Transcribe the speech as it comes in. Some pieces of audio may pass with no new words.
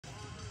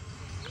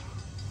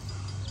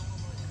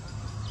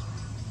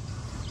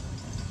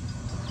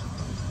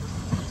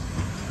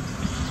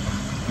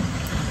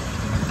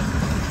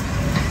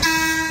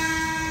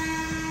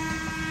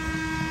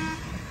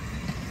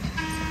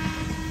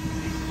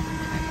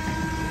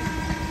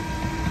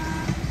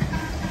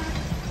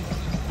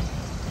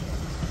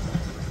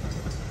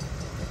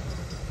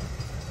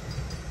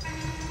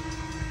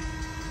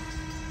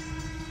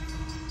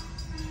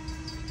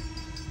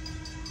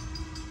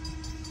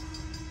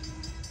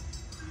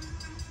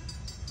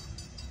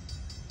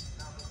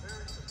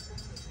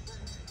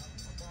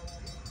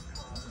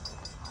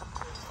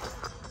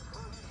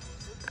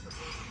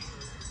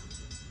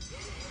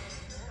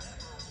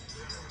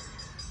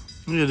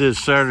It is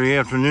Saturday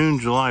afternoon,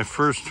 July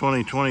 1st,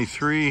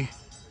 2023,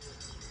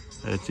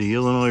 at the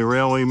Illinois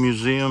Railway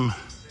Museum,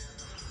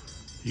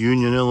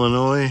 Union,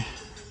 Illinois.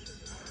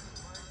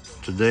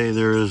 Today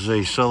there is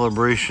a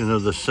celebration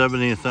of the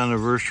 70th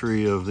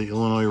anniversary of the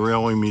Illinois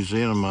Railway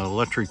Museum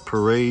Electric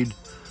Parade.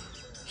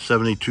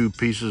 72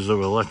 pieces of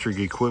electric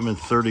equipment,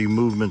 30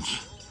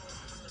 movements.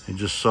 I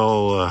just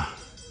saw a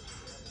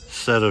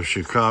set of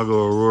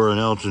Chicago, Aurora and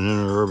Elgin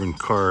interurban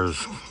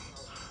cars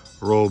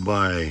roll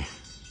by,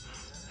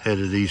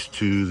 headed east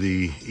to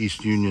the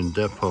East Union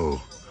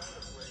Depot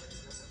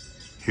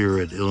here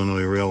at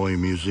Illinois Railway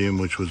Museum,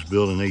 which was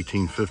built in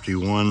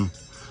 1851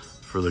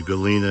 for the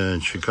Galena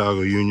and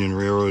Chicago Union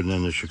Railroad, and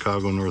then the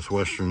Chicago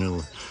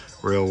Northwestern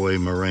Railway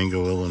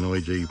Marengo,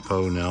 Illinois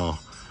Depot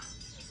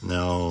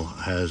now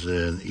has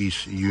an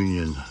East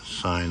Union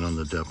sign on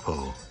the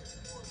depot.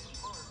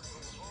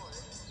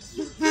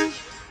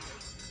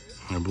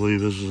 I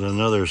believe this is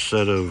another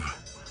set of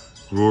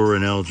Aurora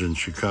and Elgin,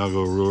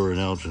 Chicago Aurora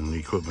and Elgin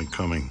equipment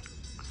coming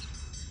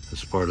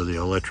as part of the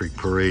electric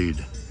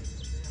parade.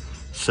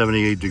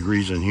 78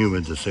 degrees and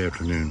humid this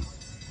afternoon.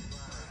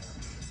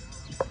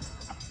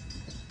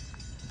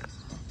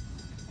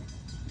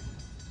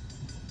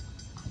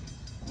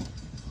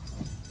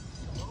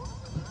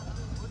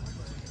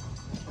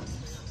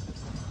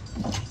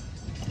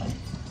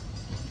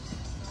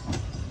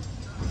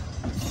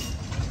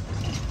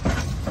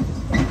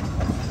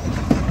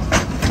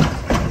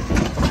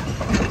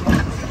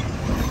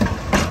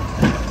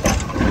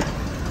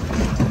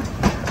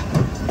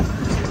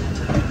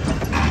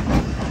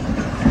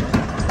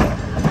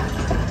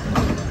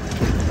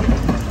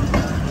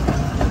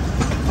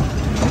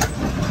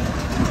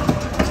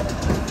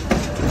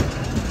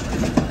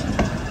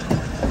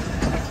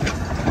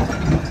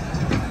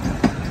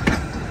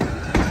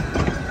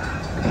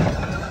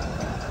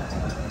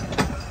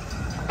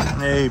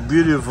 A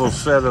beautiful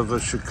set of the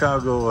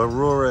Chicago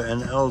Aurora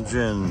and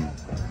Elgin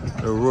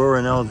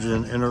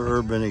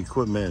interurban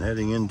equipment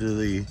heading into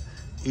the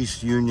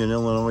East Union,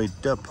 Illinois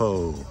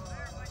Depot.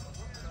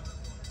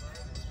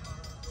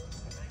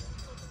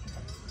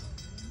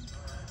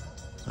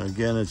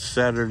 Again, it's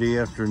Saturday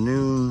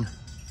afternoon,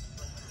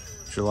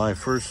 July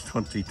 1st,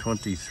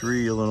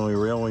 2023, Illinois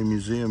Railway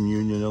Museum,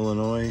 Union,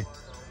 Illinois.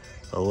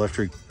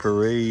 Electric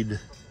Parade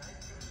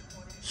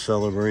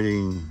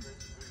celebrating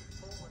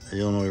the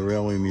Illinois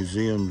Railway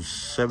Museum's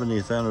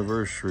 70th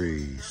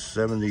anniversary.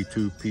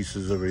 72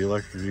 pieces of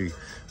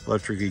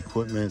electric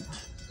equipment,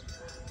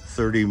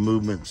 30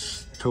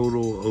 movements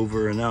total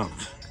over and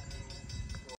out.